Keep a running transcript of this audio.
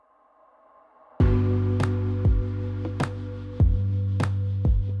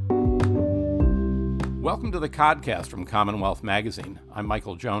Welcome to the Codcast from CommonWealth Magazine. I'm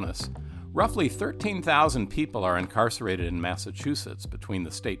Michael Jonas. Roughly 13,000 people are incarcerated in Massachusetts between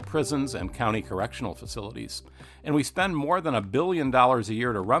the state prisons and county correctional facilities, and we spend more than $1 billion a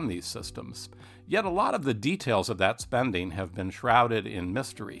year to run these systems. Yet a lot of the details of that spending have been shrouded in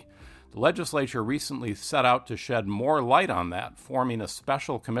mystery. The legislature recently set out to shed more light on that, forming a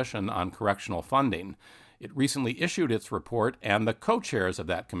special commission on correctional funding. It recently issued its report, and the co-chairs of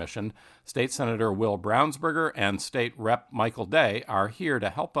that commission, State Senator Will Brownsberger and State Rep. Michael Day, are here to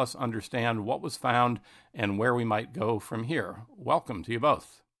help us understand what was found and where we might go from here. Welcome to you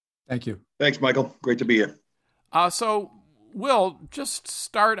both. Thank you. Thanks, Michael. Great to be here. So, Will, just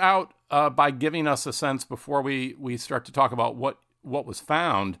start out by giving us a sense before we start to talk about what was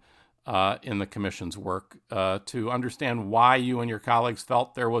found in the commission's work to understand why you and your colleagues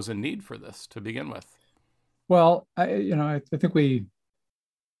felt there was a need for this to begin with. Well, I think we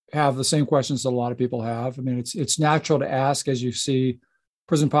have the same questions that a lot of people have. I mean, it's natural to ask as you see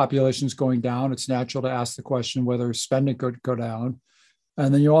prison populations going down. It's natural to ask the question whether spending could go down.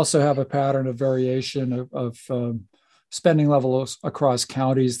 And then you also have a pattern of variation of spending levels across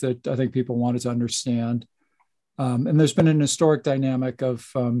counties that I think people wanted to understand. And there's been an historic dynamic of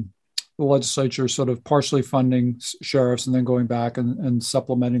the legislature sort of partially funding sheriffs and then going back and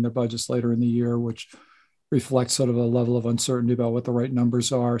supplementing their budgets later in the year, which reflects sort of a level of uncertainty about what the right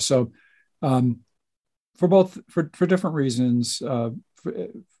numbers are. So for different reasons,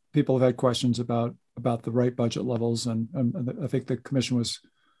 people have had questions about the right budget levels. And I think the commission was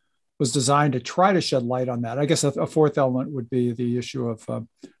designed to try to shed light on that. I guess a fourth element would be the issue of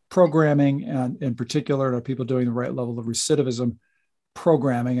programming, and in particular, are people doing the right level of recidivism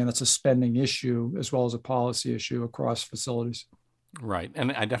programming? And it's a spending issue as well as a policy issue across facilities. Right.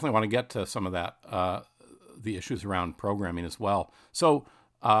 And I definitely want to get to some of that, the issues around programming as well. So,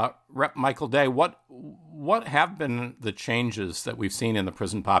 Rep. Michael Day, what have been the changes that we've seen in the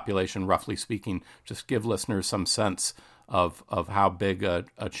prison population, roughly speaking? Just give listeners some sense of how big a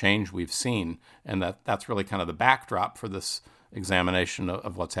change we've seen, and that's really kind of the backdrop for this examination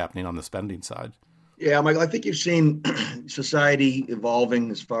of what's happening on the spending side. Yeah, Michael, I think you've seen society evolving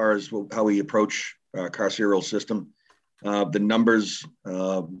as far as how we approach our carceral system. The numbers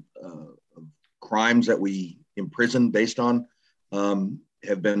of crimes that we imprison based on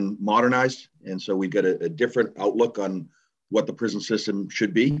have been modernized. And so we've got a different outlook on what the prison system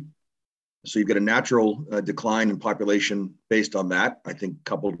should be. So you've got a natural decline in population based on that, I think,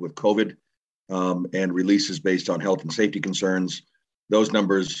 coupled with COVID and releases based on health and safety concerns. Those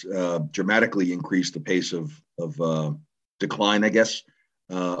numbers dramatically increase the pace of decline, I guess,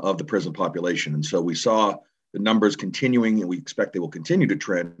 of the prison population. And so we saw the numbers continuing, and we expect they will continue to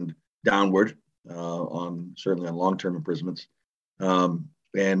trend downward certainly on long-term imprisonments. And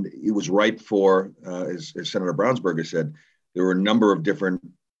it was ripe for, as Senator Brownsberger said, there were a number of different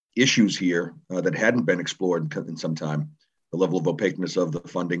issues here that hadn't been explored in some time. The level of opaqueness of the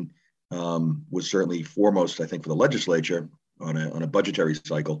funding was certainly foremost, I think, for the legislature on a budgetary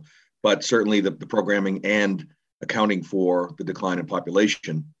cycle, but certainly the programming and accounting for the decline in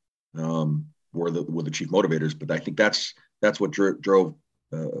population were the chief motivators. But I think that's what drove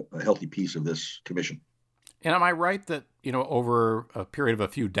a healthy piece of this commission. And am I right that, over a period of a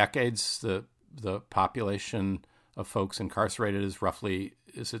few decades, the population of folks incarcerated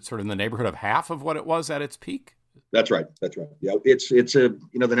is it sort of in the neighborhood of half of what it was at its peak? That's right. Yeah, it's the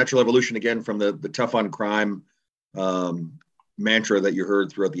natural evolution again from the tough on crime mantra that you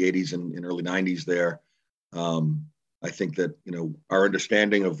heard throughout the 80s and early 90s there. I think that, our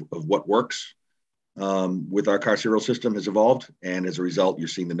understanding of what works with our carceral system has evolved. And as a result, you're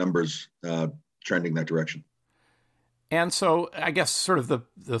seeing the numbers trending that direction. And so I guess sort of the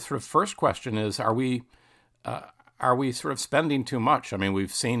sort of first question is, are we sort of spending too much? I mean,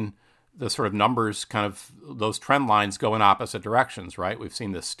 we've seen the sort of numbers, kind of those trend lines go in opposite directions, right? We've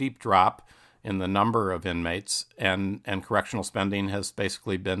seen this steep drop in the number of inmates, and correctional spending has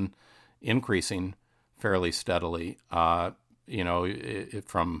basically been increasing fairly steadily.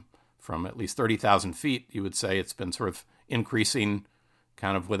 From at least 30,000 feet, you would say it's been sort of increasing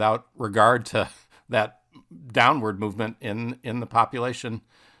kind of without regard to that downward movement in the population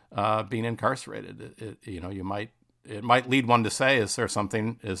being incarcerated. It might lead one to say, is there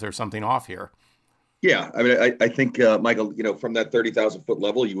something off here? Yeah, I mean, I think, Michael, from that 30,000 foot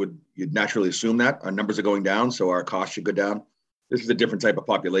level, you'd naturally assume that our numbers are going down, so our costs should go down. This is a different type of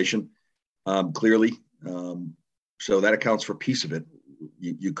population, clearly. So that accounts for a piece of it.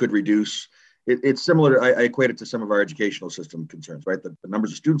 You could reduce. It's similar. I equate it to some of our educational system concerns, right? The numbers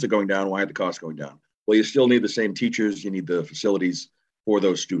of students are going down. Why are the costs going down? Well, you still need the same teachers. You need the facilities for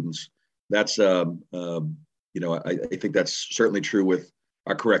those students. that's I think that's certainly true with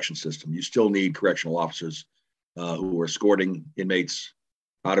our correction system. You still need correctional officers who are escorting inmates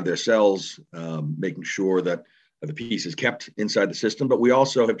out of their cells, making sure that the peace is kept inside the system. But we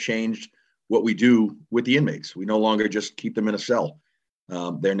also have changed what we do with the inmates. We no longer just keep them in a cell.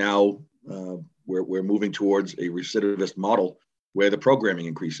 They're now, we're moving towards a recidivist model where the programming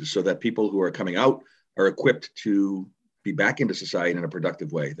increases so that people who are coming out are equipped to be back into society in a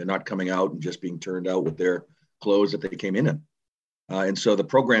productive way. They're not coming out and just being turned out with their clothes that they came in. And so the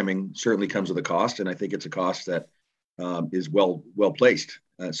programming certainly comes with a cost, and I think it's a cost that is well placed,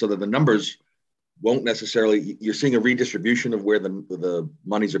 so that the numbers won't necessarily. You're seeing a redistribution of where the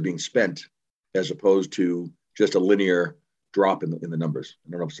monies are being spent, as opposed to just a linear drop in the numbers.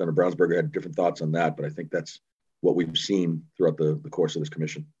 I don't know if Senator Brownsberger had different thoughts on that, but I think that's what we've seen throughout the course of this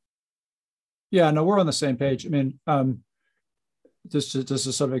commission. Yeah, no, we're on the same page. I mean, just to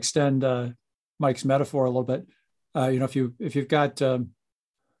sort of extend Mike's metaphor a little bit, if you've got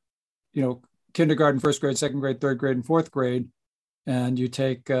kindergarten, first grade, second grade, third grade, and fourth grade, and you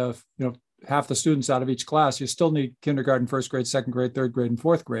take half the students out of each class, you still need kindergarten, first grade, second grade, third grade, and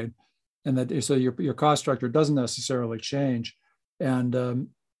fourth grade, and that so your cost structure doesn't necessarily change, and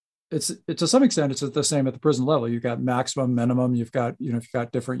it's to some extent it's the same at the prison level. You've got maximum, minimum. You've got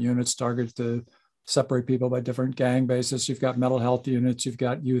different units targeted to separate people by different gang bases. You've got mental health units. You've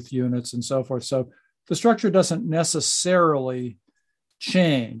got youth units, and so forth. So the structure doesn't necessarily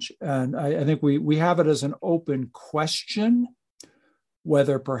change, and I think we have it as an open question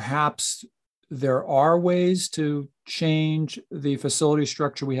whether perhaps there are ways to change the facility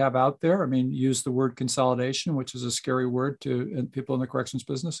structure we have out there. I mean, use the word consolidation, which is a scary word to people in the corrections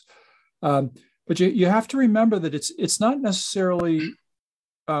business. But you have to remember that it's not necessarily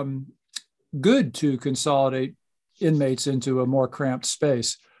good to consolidate inmates into a more cramped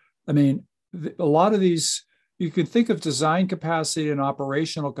space. I mean, a lot of these, you can think of design capacity and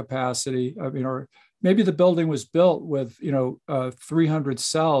operational capacity. I mean, or maybe the building was built with 300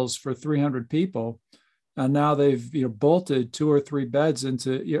 cells for 300 people, and now they've bolted 2 or 3 beds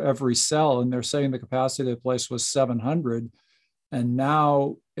into every cell, and they're saying the capacity of the place was 700, and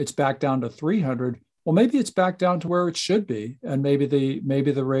now it's back down to 300. Well, maybe it's back down to where it should be, and maybe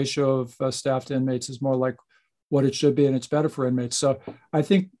the ratio of staff to inmates is more like what it should be, and it's better for inmates. So I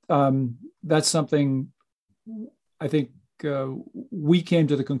think that's something. I think we came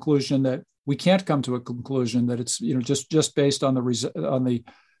to the conclusion that we can't come to a conclusion that it's just based on the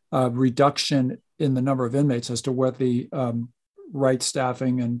reduction in the number of inmates as to what the right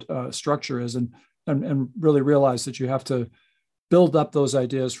staffing and structure is, and really realize that you have to build up those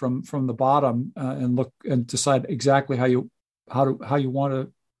ideas from the bottom and look and decide exactly how you want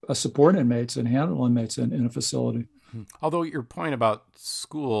to support inmates and handle inmates in a facility. Although your point about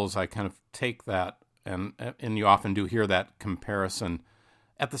schools, I kind of take that, and you often do hear that comparison.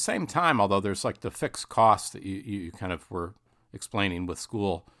 At the same time, although there's like the fixed costs that you kind of were explaining with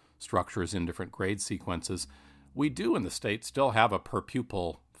school structures in different grade sequences, we do in the state still have a per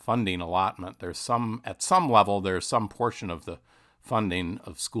pupil funding allotment. There's at some level, there's some portion of the funding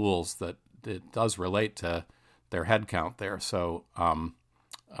of schools that it does relate to their head count there. So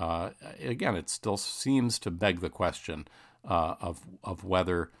again, it still seems to beg the question of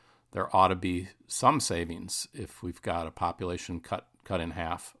whether there ought to be some savings if we've got a population cut in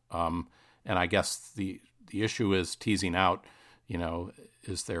half. And I guess the issue is teasing out,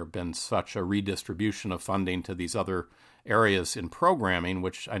 is there been such a redistribution of funding to these other areas in programming,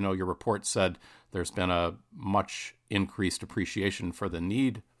 which I know your report said there's been a much increased appreciation for the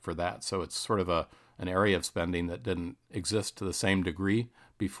need for that. So it's sort of an area of spending that didn't exist to the same degree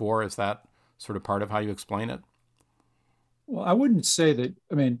before. Is that sort of part of how you explain it? Well, I wouldn't say that.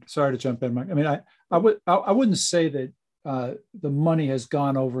 I mean, sorry to jump in, Mike. I mean, I wouldn't say that the money has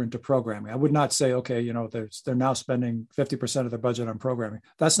gone over into programming. I would not say, okay, they're now spending 50% of their budget on programming.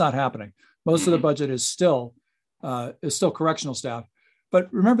 That's not happening. Most of the budget is still correctional staff. But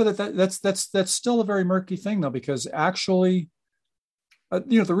remember that's still a very murky thing, though, because actually,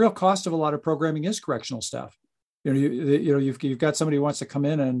 the real cost of a lot of programming is correctional staff. You've got somebody who wants to come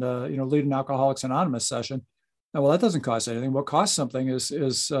in and lead an Alcoholics Anonymous session. Well, that doesn't cost anything. What costs something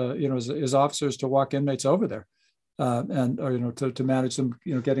is officers to walk inmates over there, to manage them,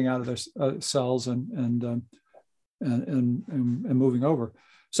 getting out of their cells and moving over.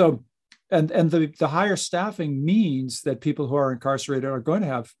 So, and the higher staffing means that people who are incarcerated are going to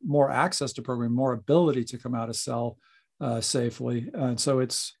have more access to program, more ability to come out of cell safely, and so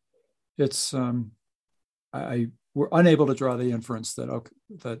we're unable to draw the inference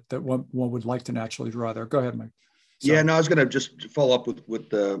that one would like to naturally draw there. Go ahead, Mike. So, Yeah, no, I was going to just follow up with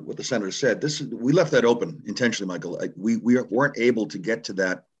what the senator said. We left that open intentionally, Michael. We weren't able to get to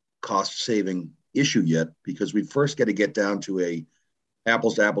that cost saving issue yet because we first got to get down to a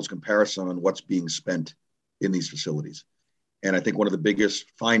apples to apples comparison on what's being spent in these facilities. And I think one of the biggest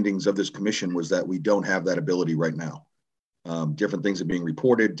findings of this commission was that we don't have that ability right now. Different things are being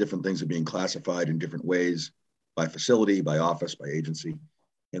reported, different things are being classified in different ways by facility, by office, by agency.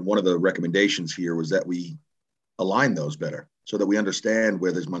 And one of the recommendations here was that we align those better so that we understand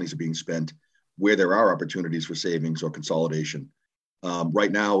where those monies are being spent, where there are opportunities for savings or consolidation.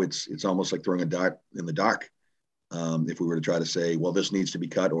 Right now, it's almost like throwing a dart in the dark. If we were to try to say, well, this needs to be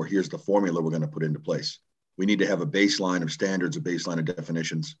cut, or here's the formula we're going to put into place. We need to have a baseline of standards, a baseline of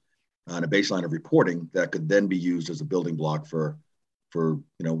definitions, and a baseline of reporting that could then be used as a building block for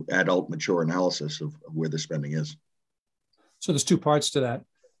adult, mature analysis of where the spending is. So there's two parts to that.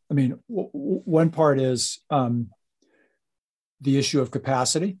 I mean, one part is the issue of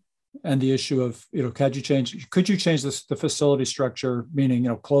capacity and the issue of, could you change the facility structure,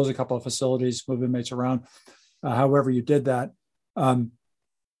 meaning, close a couple of facilities, move inmates around, however you did that,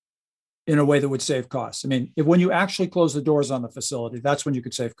 in a way that would save costs. I mean, when you actually close the doors on the facility, that's when you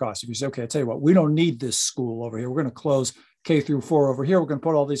could save costs. If you say, okay, I tell you what, we don't need this school over here. We're going to close K through 4 over here. We're going to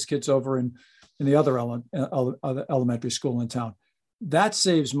put all these kids over in the other elementary school in town. That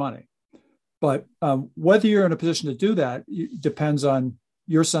saves money. But whether you're in a position to do that depends on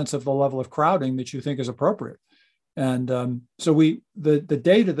your sense of the level of crowding that you think is appropriate. And so the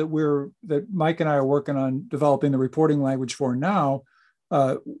data that Mike and I are working on developing the reporting language for now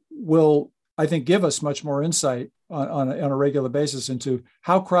will, I think, give us much more insight on a regular basis into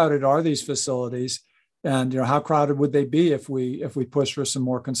how crowded are these facilities, and how crowded would they be if we push for some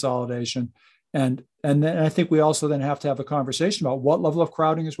more consolidation. And then I think we also then have to have a conversation about what level of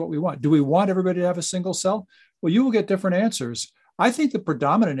crowding is what we want. Do we want everybody to have a single cell? Well, you will get different answers. I think the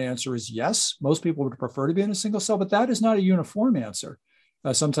predominant answer is yes. Most people would prefer to be in a single cell, but that is not a uniform answer.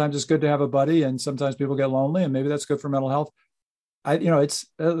 Sometimes it's good to have a buddy, and sometimes people get lonely, and maybe that's good for mental health. There's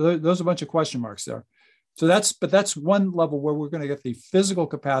a bunch of question marks there. So that's one level where we're going to get the physical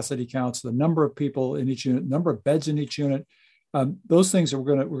capacity counts, the number of people in each unit, number of beds in each unit. Those things that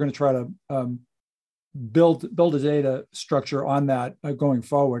we're going to try to build a data structure on that going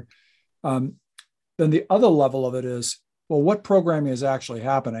forward. Then the other level of it is, well, what programming is actually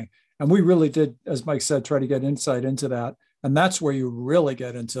happening? And we really did, as Mike said, try to get insight into that. And that's where you really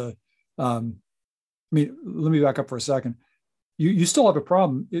get into, let me back up for a second. You still have a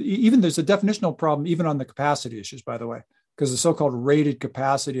problem. Even there's a definitional problem, even on the capacity issues, by the way, because the so-called rated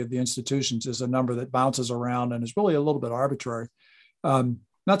capacity of the institutions is a number that bounces around and is really a little bit arbitrary.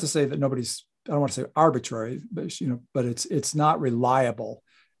 Not to say that I don't want to say arbitrary, but it's not reliable,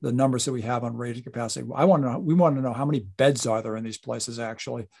 the numbers that we have on rated capacity. We want to know how many beds are there in these places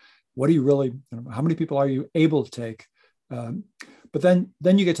actually. What do you really, how many people are you able to take? But then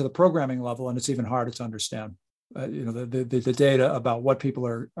you get to the programming level, and it's even harder to understand. The data about what people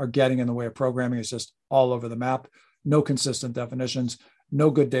are getting in the way of programming is just all over the map. No consistent definitions, no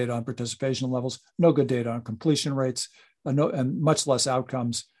good data on participation levels, no good data on completion rates, and much less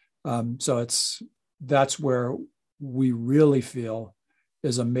outcomes. So that's where we really feel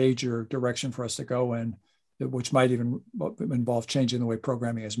is a major direction for us to go in, which might even involve changing the way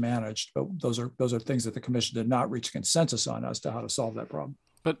programming is managed. But those are things that the commission did not reach consensus on as to how to solve that problem.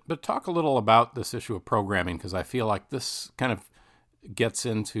 But talk a little about this issue of programming, because I feel like this kind of gets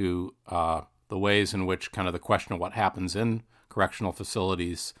into the ways in which kind of the question of what happens in correctional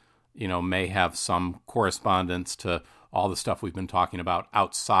facilities, may have some correspondence to all the stuff we've been talking about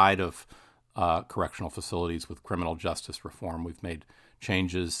outside of correctional facilities with criminal justice reform. We've made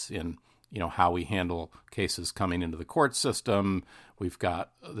changes in, how we handle cases coming into the court system. We've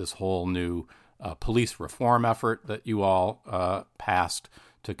got this whole new police reform effort that you all passed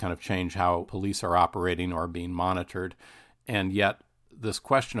to kind of change how police are operating or being monitored. And yet this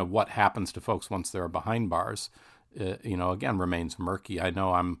question of what happens to folks once they're behind bars, again, remains murky. I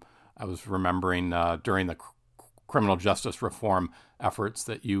know I was remembering during the criminal justice reform efforts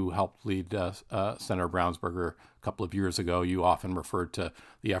that you helped lead, Senator Brownsberger, a couple of years ago. You often referred to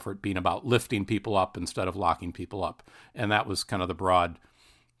the effort being about lifting people up instead of locking people up. And that was kind of the broad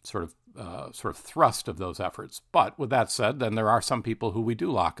sort of thrust of those efforts. But with that said, then there are some people who we do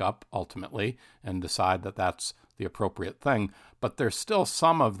lock up ultimately and decide that that's the appropriate thing. But there's still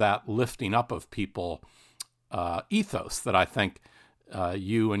some of that lifting up of people ethos that I think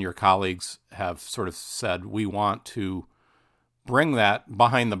you and your colleagues have sort of said we want to bring that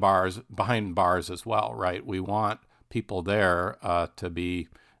behind bars as well, right? We want people there to be,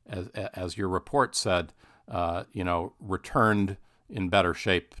 as your report said, returned in better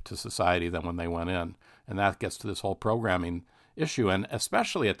shape to society than when they went in. And that gets to this whole programming issue, and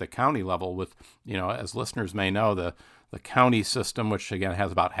especially at the county level with, as listeners may know, the county system, which again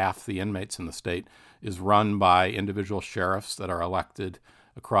has about half the inmates in the state, is run by individual sheriffs that are elected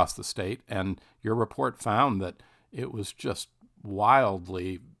across the state. And your report found that it was just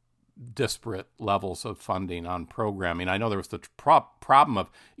wildly disparate levels of funding on programming. I know there was the problem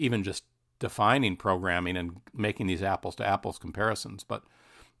of even just defining programming and making these apples to apples comparisons, but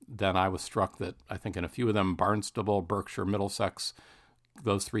then I was struck that I think in a few of them, Barnstable, Berkshire, Middlesex,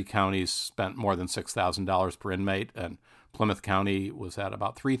 those three counties spent more than $6,000 per inmate, and Plymouth County was at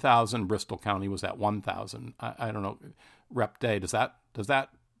about $3,000. Bristol County was at $1,000. I don't know, Rep. Day, does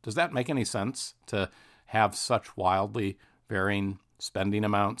that make any sense to have such wildly varying spending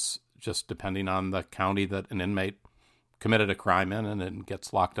amounts just depending on the county that an inmate committed a crime in and then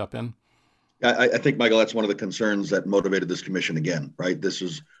gets locked up in? I think, Michael, that's one of the concerns that motivated this commission again, right? This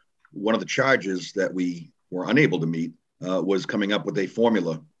is one of the charges that we were unable to meet, was coming up with a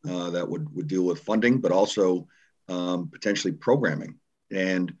formula that would deal with funding, but also potentially programming.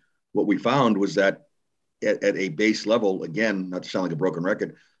 And what we found was that at a base level, again, not to sound like a broken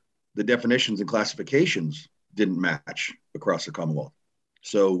record, the definitions and classifications didn't match across the Commonwealth.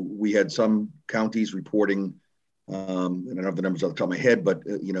 So we had some counties reporting, and I don't have the numbers off the top of my head, but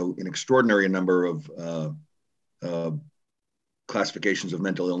an extraordinary number of classifications of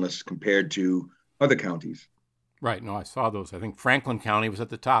mental illness compared to other counties. Right. No, I saw those. I think Franklin County was at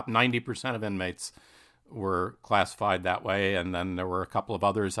the top. 90% of inmates were classified that way. And then there were a couple of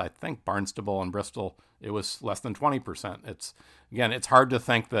others. I think Barnstable and Bristol, it was less than 20%. It's hard to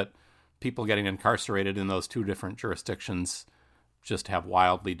think that people getting incarcerated in those two different jurisdictions just have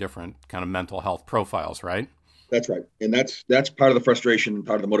wildly different kind of mental health profiles, right? That's right. And that's part of the frustration and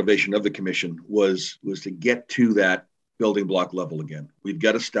part of the motivation of the commission was to get to that building block level again. We've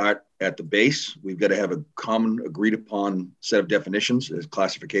got to start at the base. We've got to have a common agreed upon set of definitions as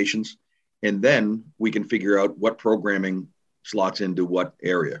classifications. And then we can figure out what programming slots into what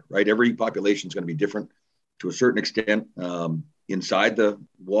area, right? Every population is going to be different to a certain extent inside the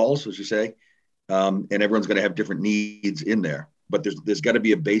walls, as you say. And everyone's going to have different needs in there. But there's got to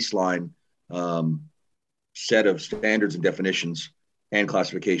be a baseline set of standards and definitions and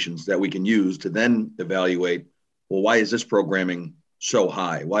classifications that we can use to then evaluate, well, why is this programming so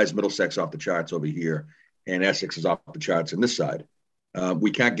high? Why is Middlesex off the charts over here and Essex is off the charts on this side?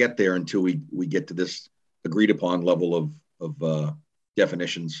 We can't get there until we get to this agreed upon level of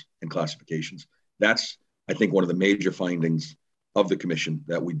definitions and classifications. That's, I think, one of the major findings of the commission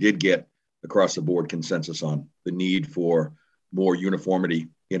that we did get across the board consensus on, the need for more uniformity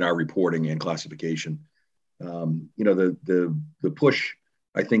in our reporting and classification. The push,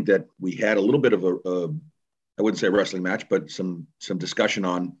 I think that we had a little bit of a I wouldn't say a wrestling match, but some discussion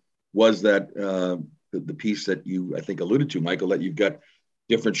on was that the piece that you, I think, alluded to, Michael, that you've got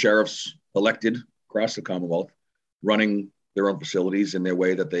different sheriffs elected across the Commonwealth running their own facilities in their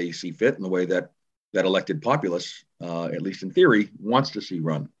way that they see fit and the way that elected populace, at least in theory, wants to see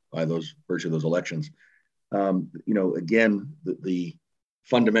run by virtue of those elections. Again, the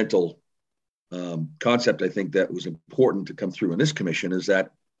fundamental concept, I think, that was important to come through in this commission is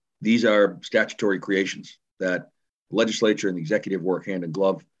that these are statutory creations that the legislature and the executive work hand in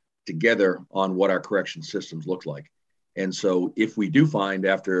glove together on what our correction systems look like. And so if we do find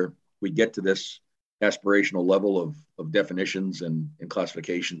after we get to this aspirational level of definitions and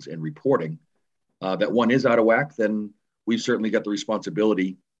classifications and reporting that one is out of whack, then we've certainly got the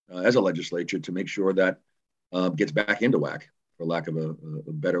responsibility as a legislature to make sure that gets back into whack, for lack of a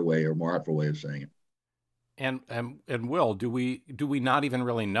better way or more artful way of saying it. And Will, do we not even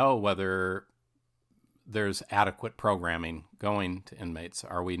really know whether there's adequate programming going to inmates?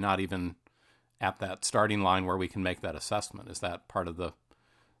 Are we not even at that starting line where we can make that assessment? Is that part of the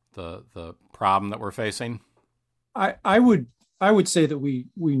problem that we're facing? I would say that we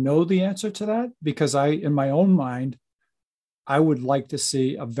know the answer to that, because in my own mind, I would like to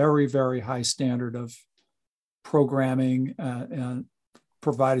see a very, very high standard of programming and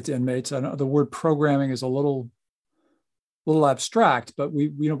provided to inmates. I know the word programming is a little abstract, but we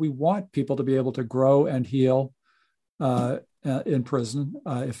want people to be able to grow and heal in prison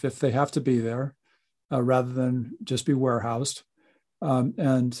if they have to be there, rather than just be warehoused.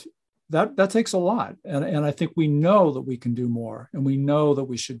 And that takes a lot. And I think we know that we can do more, and we know that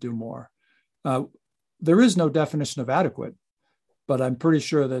we should do more. There is no definition of adequate, but I'm pretty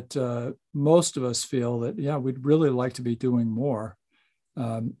sure that most of us feel that, yeah, we'd really like to be doing more.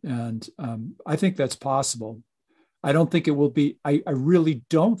 I think that's possible. I don't think it will be, I really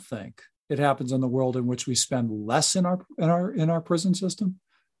don't think it happens in the world in which we spend less in our prison system.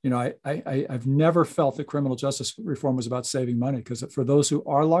 I've never felt that criminal justice reform was about saving money, because for those who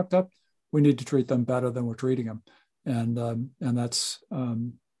are locked up, we need to treat them better than we're treating them, and that's.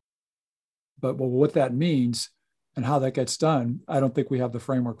 But what that means and how that gets done, I don't think we have the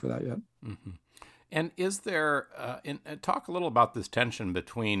framework for that yet. Mm-hmm. And is there, talk a little about this tension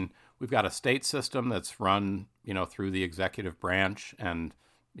between, we've got a state system that's run, through the executive branch, and,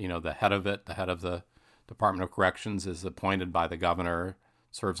 the head of the Department of Corrections is appointed by the governor,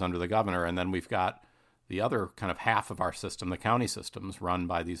 serves under the governor. And then we've got the other kind of half of our system, the county systems, run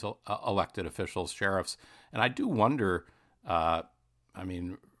by these elected officials, sheriffs. And I do wonder,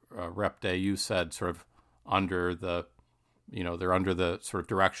 Rep Day, you said sort of under the, they're under the sort of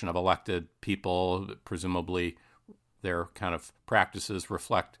direction of elected people. Presumably their kind of practices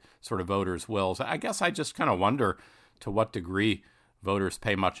reflect sort of voters' wills. I guess I just kind of wonder to what degree voters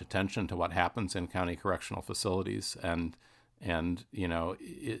pay much attention to what happens in county correctional facilities, and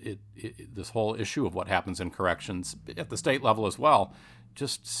this whole issue of what happens in corrections at the state level as well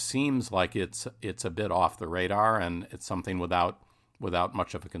just seems like it's a bit off the radar, and it's something without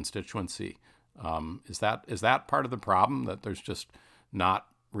much of a constituency. Is that part of the problem, that there's just not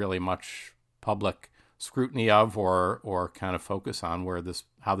really much public scrutiny of or kind of focus on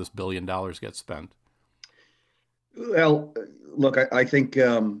how this $1 billion gets spent? Well, look, I think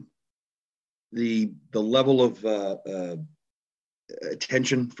the level of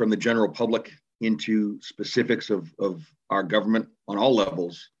attention from the general public into specifics of our government on all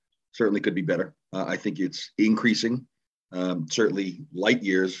levels certainly could be better. I think it's increasing. Certainly light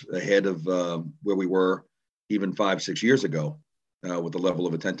years ahead of where we were even 5-6 years ago with the level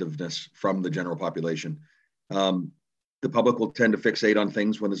of attentiveness from the general population. The public will tend to fixate on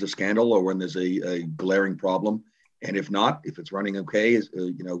things when there's a scandal or when there's a glaring problem. And if not, if it's running okay,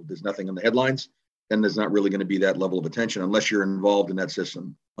 there's nothing in the headlines, then there's not really going to be that level of attention unless you're involved in that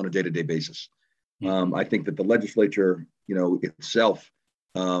system on a day-to-day basis. I think that the legislature, itself,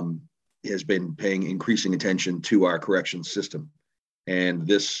 has been paying increasing attention to our corrections system. And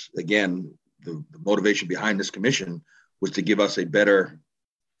this, again, the motivation behind this commission was to give us a better,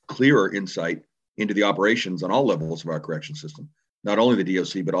 clearer insight into the operations on all levels of our correction system, not only the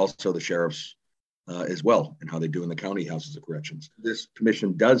DOC, but also the sheriffs as well, and how they do in the county houses of corrections. This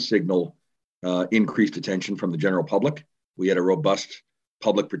commission does signal increased attention from the general public. We had a robust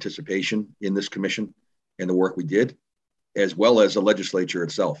public participation in this commission and the work we did, as well as the legislature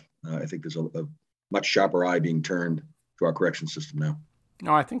itself. I think there's a much sharper eye being turned to our correction system now.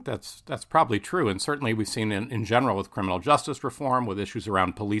 No, I think that's probably true. And certainly we've seen in general with criminal justice reform, with issues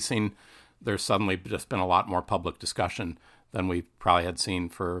around policing, there's suddenly just been a lot more public discussion than we probably had seen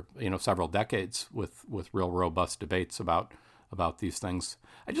for several decades with real robust debates about these things.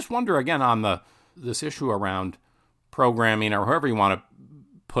 I just wonder again on this issue around programming, or however you want to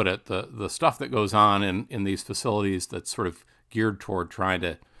put it, the stuff that goes on in these facilities that's sort of geared toward trying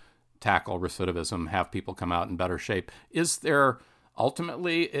to tackle recidivism, have people come out in better shape. Is there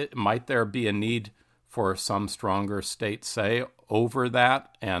ultimately, might there be a need for some stronger state say over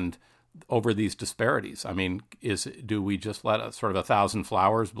that and over these disparities? I mean, do we just let sort of 1,000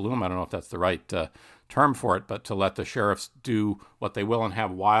 flowers bloom? I don't know if that's the right term for it, but to let the sheriffs do what they will and have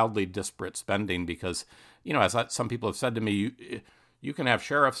wildly disparate spending? Because, as some people have said to me, you can have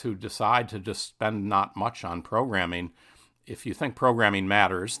sheriffs who decide to just spend not much on programming. If you think programming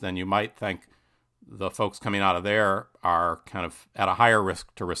matters, then you might think the folks coming out of there are kind of at a higher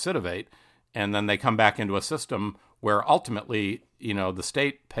risk to recidivate. And then they come back into a system where ultimately, the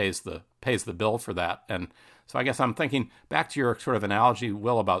state pays the bill for that. And so I guess I'm thinking back to your sort of analogy,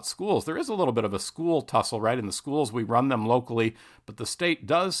 Will, about schools. There is a little bit of a school tussle, right? In the schools, we run them locally, but the state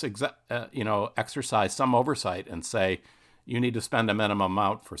does, exercise some oversight and say, you need to spend a minimum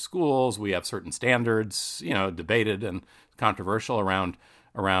amount for schools. We have certain standards, debated and controversial around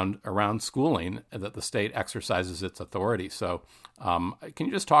schooling, that the state exercises its authority. So can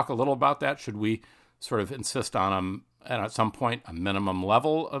you just talk a little about that? Should we sort of insist on at some point a minimum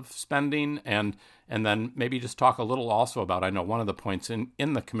level of spending, and then maybe just talk a little also about, I know one of the points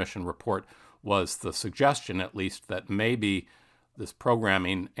in the commission report was the suggestion, at least, that maybe this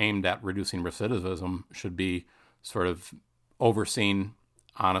programming aimed at reducing recidivism should be sort of overseen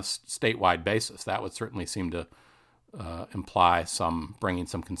on a statewide basis. That would certainly seem to imply bringing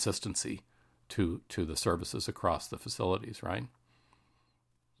some consistency to the services across the facilities, right?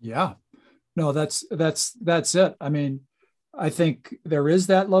 Yeah, no, that's it. I mean, I think there is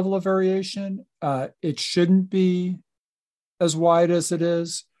that level of variation. It shouldn't be as wide as it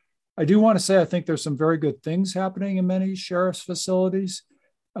is. I do want to say, I think there's some very good things happening in many sheriff's facilities.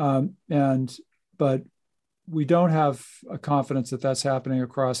 But we don't have a confidence that that's happening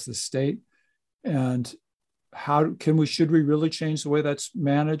across the state. And should we really change the way that's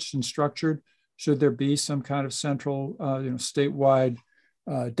managed and structured? Should there be some kind of central, statewide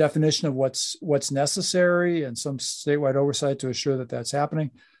definition of what's necessary and some statewide oversight to assure that that's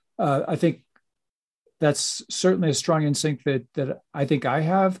happening? I think that's certainly a strong instinct that I think I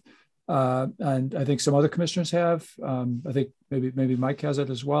have, and I think some other commissioners have. I think maybe Mike has it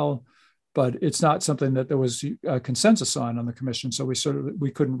as well, but it's not something that there was a consensus on the commission. So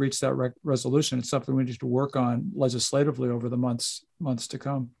we couldn't reach that resolution. It's something we need to work on legislatively over the months to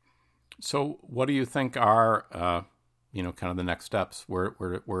come. So, what do you think are kind of the next steps? Where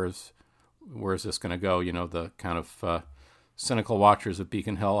is this going to go? The kind of cynical watchers of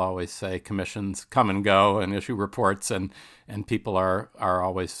Beacon Hill always say commissions come and go and issue reports, and people are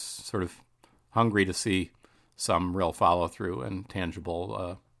always sort of hungry to see some real follow through and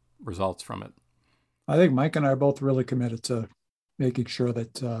tangible results from it. I think Mike and I are both really committed to making sure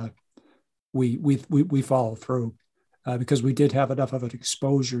that we follow through, because we did have enough of an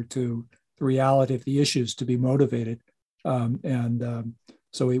exposure to the reality of the issues to be motivated.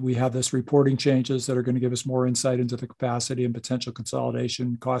 So we have this reporting changes that are going to give us more insight into the capacity and potential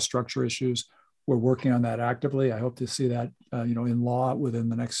consolidation, cost structure issues. We're working on that actively. I hope to see that, in law within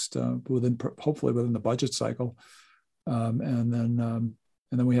the next, hopefully within the budget cycle. And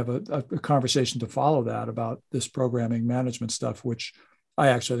then we have a conversation to follow that about this programming management stuff, which I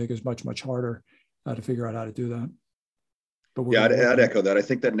actually think is much, much harder to figure out how to do that. But I'd echo that. I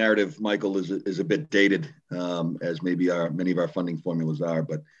think that narrative, Michael, is a bit dated, as maybe many of our funding formulas are.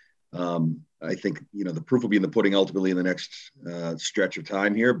 But I think the proof will be in the pudding ultimately in the next stretch of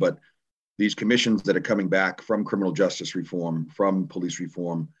time here. But these commissions that are coming back from criminal justice reform, from police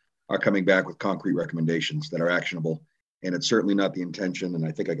reform, are coming back with concrete recommendations that are actionable. And it's certainly not the intention, and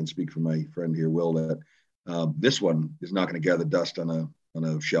I think I can speak for my friend here, Will, that this one is not going to gather dust on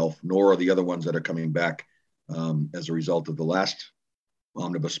a shelf, nor are the other ones that are coming back as a result of the last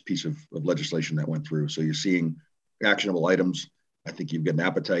omnibus piece of legislation that went through. So you're seeing actionable items. I think you've got an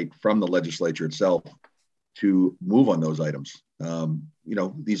appetite from the legislature itself to move on those items.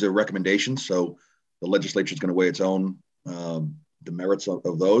 These are recommendations, so the legislature is going to weigh its own the merits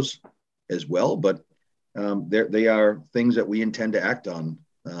of those as well. But they are things that we intend to act on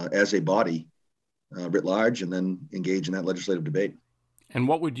as a body writ large, and then engage in that legislative debate. And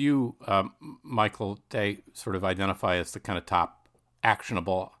what would you, Michael Day, sort of identify as the kind of top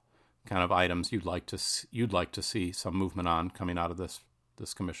actionable kind of items you'd like to see some movement on coming out of this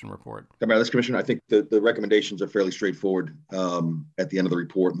commission report? Coming out of this commission, I think the recommendations are fairly straightforward at the end of the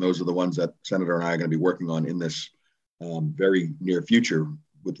report, and those are the ones that Senator and I are going to be working on in this very near future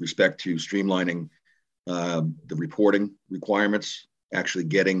with respect to streamlining the reporting requirements, actually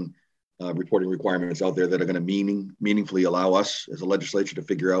getting reporting requirements out there that are going to meaningfully allow us as a legislature to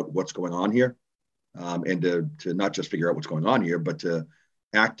figure out what's going on here, and to not just figure out what's going on here, but to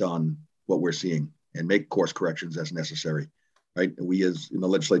act on what we're seeing and make course corrections as necessary. Right? We, as in the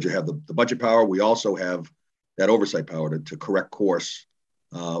legislature, have the budget power. We also have that oversight power to correct course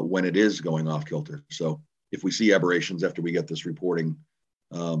when it is going off kilter. So if we see aberrations after we get this reporting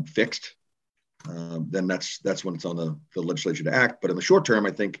fixed, then that's when it's on the legislature to act. But in the short term,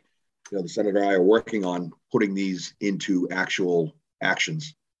 I think the Senator and I are working on putting these into actual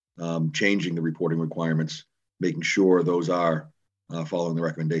actions, changing the reporting requirements, making sure those are following the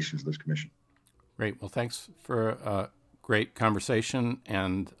recommendations of this commission. Great. Well, thanks for a great conversation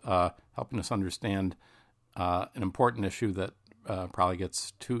and helping us understand an important issue that probably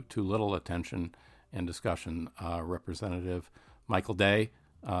gets too little attention and discussion. Representative Michael Day,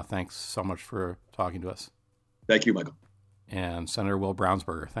 thanks so much for talking to us. Thank you, Michael. And Senator Will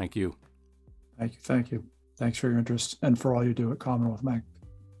Brownsberger, thank you. Thank you. Thanks for your interest and for all you do at Commonwealth Mag.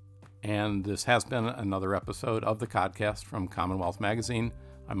 And this has been another episode of the Codcast from Commonwealth Magazine.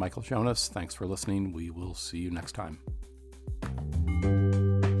 I'm Michael Jonas. Thanks for listening. We will see you next time.